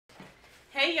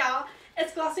Hey y'all,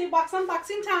 it's Glossy Box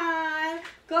Unboxing Time!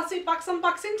 Glossy Box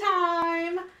Unboxing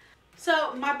Time!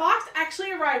 So my box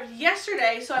actually arrived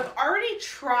yesterday, so I've already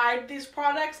tried these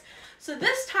products. So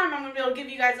this time I'm going to be able to give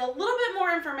you guys a little bit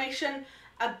more information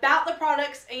about the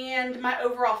products and my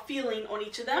overall feeling on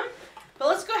each of them. But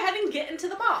let's go ahead and get into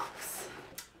the box.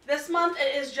 This month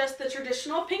it is just the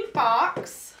traditional pink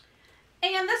box.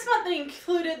 And this month they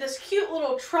included this cute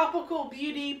little tropical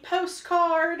beauty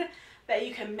postcard that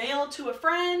you can mail to a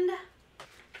friend.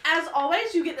 As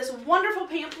always, you get this wonderful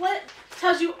pamphlet,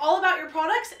 tells you all about your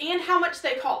products and how much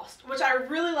they cost, which I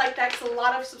really like that because a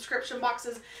lot of subscription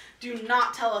boxes do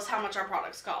not tell us how much our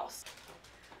products cost.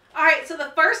 Alright, so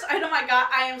the first item I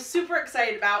got, I am super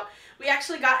excited about. We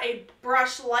actually got a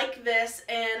brush like this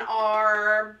in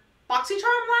our BoxyCharm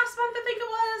last month, I think it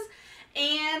was.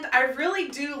 And I really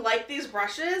do like these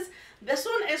brushes. This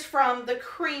one is from the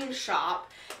Crème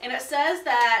shop, and it says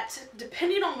that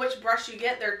depending on which brush you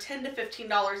get, they're $10 to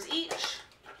 $15 each.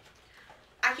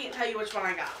 I can't tell you which one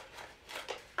I got.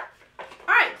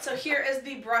 Alright, so here is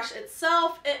the brush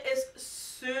itself. It is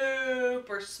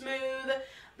super smooth.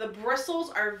 The bristles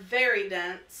are very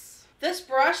dense. This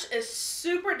brush is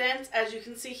super dense, as you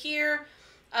can see here.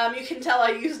 You can tell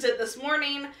I used it this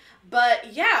morning.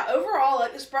 But yeah, overall,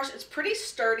 like this brush, it's pretty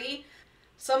sturdy.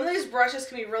 Some of these brushes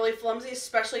can be really flimsy,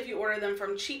 especially if you order them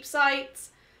from cheap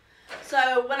sites.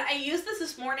 So when I used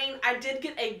this morning, I did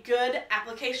get a good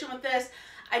application with this.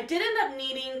 I did end up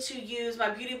needing to use my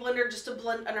beauty blender just to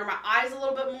blend under my eyes a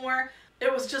little bit more.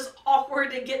 It was just awkward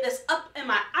to get this up in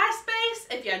my eye space,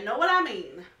 if you know what I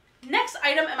mean. Next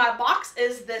item in my box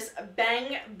is this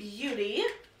Bang Beauty.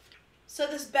 So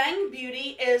this Bang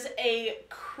Beauty is a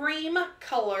cream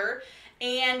color,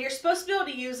 and you're supposed to be able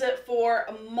to use it for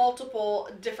multiple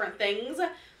different things.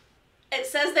 It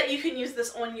says that you can use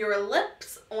this on your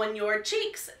lips, on your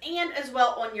cheeks, and as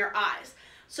well on your eyes.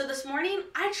 So this morning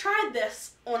I tried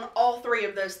this on all three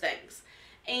of those things.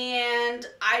 And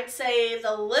I'd say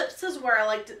the lips is where I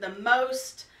liked it the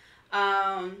most.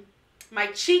 My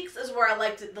cheeks is where I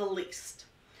liked it the least.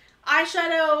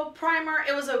 Eyeshadow, primer,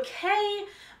 it was okay.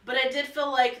 But I did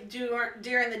feel like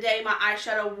during the day my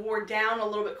eyeshadow wore down a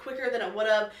little bit quicker than it would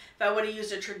have if I would have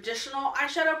used a traditional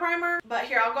eyeshadow primer. But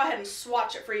here, I'll go ahead and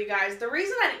swatch it for you guys. The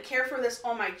reason I didn't care for this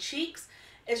on my cheeks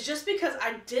is just because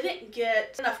I didn't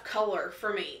get enough color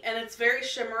for me. And it's very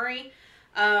shimmery.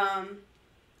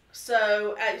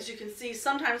 So as you can see,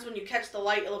 sometimes when you catch the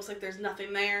light, it looks like there's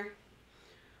nothing there.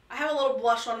 I have a little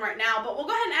blush on right now, but we'll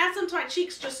go ahead and add some to my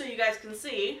cheeks just so you guys can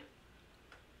see.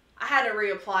 I had to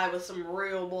reapply with some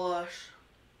real blush.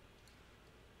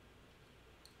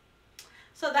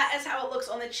 So that is how it looks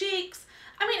on the cheeks.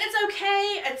 I mean, it's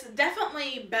okay. It's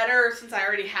definitely better since I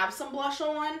already have some blush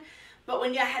on. But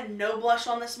when I had no blush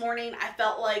on this morning, I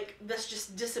felt like this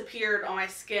just disappeared on my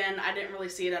skin. I didn't really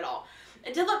see it at all.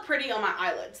 It did look pretty on my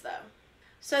eyelids though.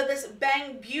 So this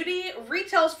Bang Beauty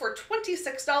retails for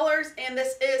 $26, and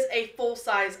this is a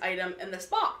full-size item in this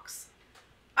box.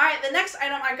 Alright, the next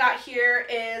item I got here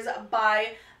is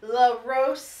by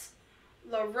Roche-Posay.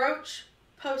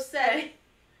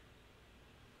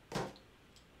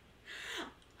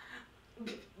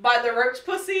 By the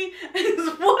Roche-Posay is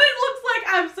what it looks like.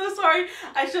 I'm so sorry.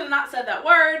 I should have not said that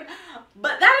word.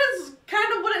 But that is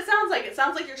kind of what it sounds like. It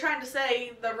sounds like you're trying to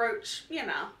say the Roche, you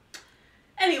know.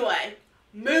 Anyway,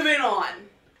 moving on.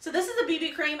 So this is a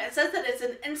BB cream. It says that it's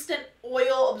an instant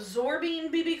oil absorbing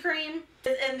BB cream.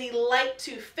 It's in the light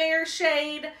to fair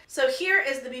shade. So here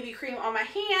is the BB cream on my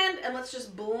hand, and let's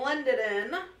just blend it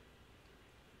in.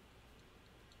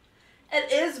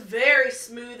 It is very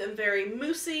smooth and very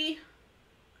moussey.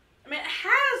 I mean, it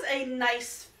has a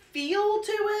nice feel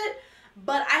to it,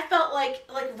 but I felt like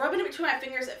rubbing it between my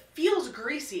fingers, it feels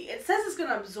greasy. It says it's going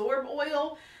to absorb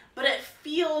oil, but it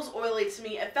feels oily to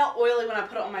me. It felt oily when I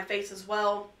put it on my face as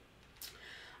well.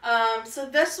 So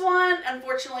this one,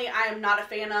 unfortunately, I am not a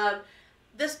fan of.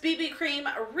 This BB cream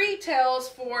retails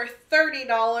for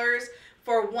 $30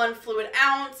 for 1 fluid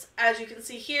ounce. As you can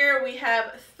see here, we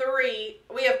have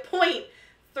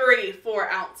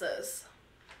 0.34 ounces.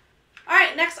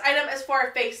 Alright, next item is for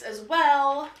our face as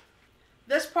well.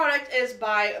 This product is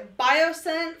by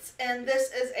Biossance, and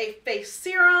this is a face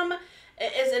serum.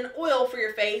 It is an oil for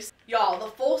your face. Y'all,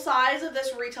 the full size of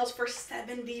this retails for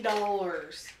 $70.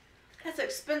 That's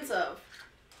expensive.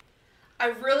 I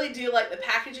really do like the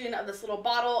packaging of this little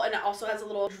bottle, and it also has a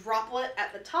little droplet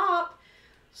at the top.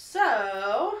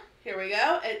 So, here we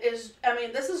go. It is, I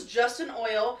mean, this is just an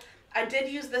oil. I did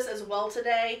use this as well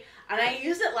today, and I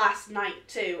used it last night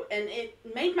too, and it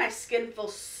made my skin feel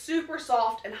super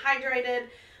soft and hydrated.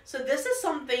 So this is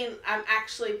something I'm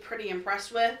actually pretty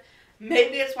impressed with.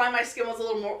 Maybe it's why my skin was a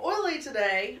little more oily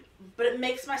today, but it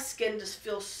makes my skin just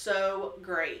feel so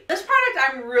great. This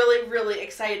product I'm really, really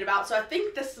excited about, so I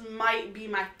think this might be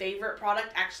my favorite product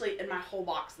actually in my whole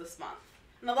box this month.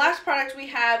 And the last product we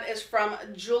have is from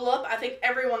Julep. I think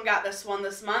everyone got this one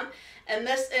this month, and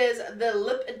this is the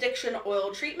Lip Addiction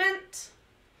Oil Treatment.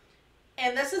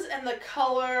 And this is in the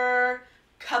color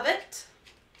Covet.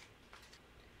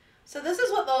 So this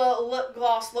is what the lip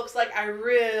gloss looks like. I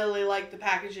really like the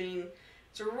packaging.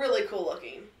 It's really cool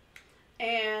looking.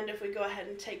 And if we go ahead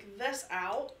and take this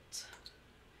out,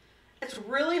 it's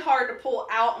really hard to pull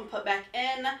out and put back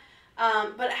in,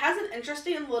 but it has an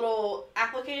interesting little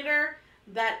applicator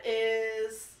that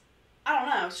is, I don't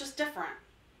know, it's just different.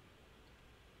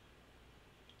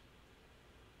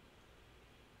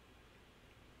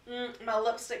 My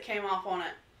lipstick came off on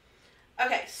it.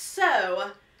 Okay,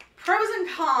 so pros and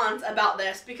cons about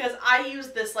this, because I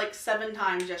used this like 7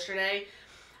 times yesterday.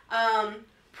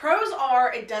 Pros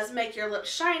are, it does make your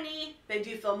lips shiny. They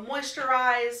do feel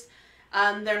moisturized.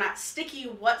 They're not sticky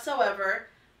whatsoever.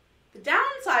 The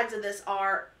downsides of this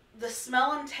are the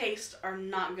smell and taste are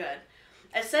not good.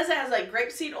 It says it has like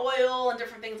grapeseed oil and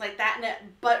different things like that in it,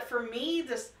 but for me,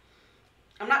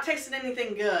 I'm not tasting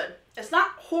anything good. It's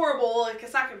not horrible, like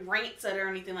it's not rancid or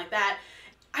anything like that.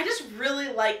 I just really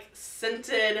like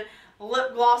scented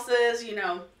lip glosses, you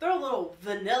know, they're a little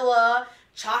vanilla,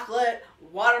 chocolate,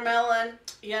 watermelon,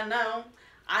 you know.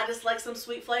 I just like some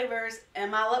sweet flavors in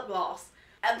my lip gloss.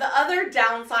 And the other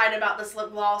downside about this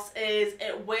lip gloss is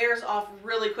it wears off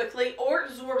really quickly or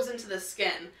it absorbs into the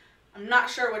skin. I'm not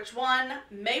sure which one.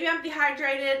 Maybe I'm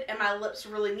dehydrated and my lips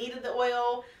really needed the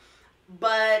oil,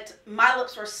 but my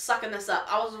lips were sucking this up.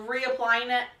 I was reapplying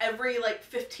it every like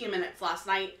 15 minutes last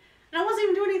night, and I wasn't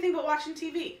even doing anything but watching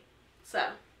TV. So,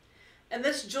 and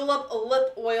this Julep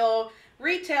lip oil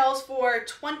retails for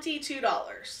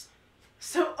 $22.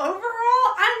 So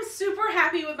overall, I'm super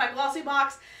happy with my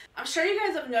GLOSSYBOX. I'm sure you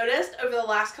guys have noticed over the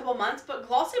last couple months, but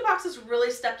GLOSSYBOX has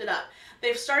really stepped it up.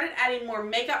 They've started adding more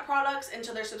makeup products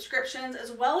into their subscriptions,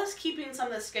 as well as keeping some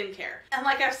of the skincare. And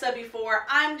like I've said before,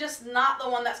 I'm just not the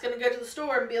one that's going to go to the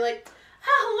store and be like,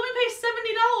 oh, let me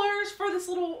pay $70 for this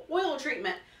little oil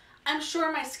treatment. I'm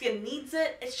sure my skin needs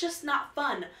it. It's just not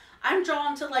fun. I'm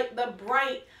drawn to like the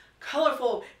bright,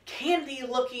 colorful, candy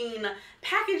looking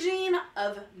packaging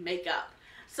of makeup.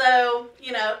 So,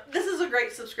 you know, this is a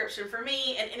great subscription for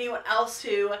me and anyone else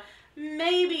who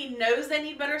maybe knows they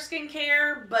need better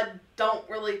skincare but don't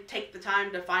really take the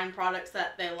time to find products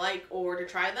that they like or to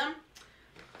try them.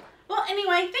 Well,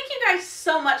 anyway, thank you guys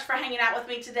so much for hanging out with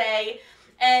me today.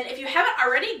 And if you haven't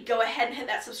already, go ahead and hit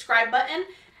that subscribe button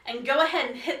and go ahead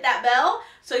and hit that bell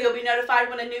so you'll be notified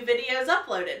when a new video is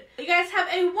uploaded. You guys have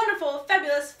a wonderful,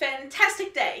 fabulous,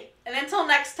 fantastic day. And until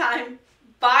next time,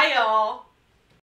 bye y'all.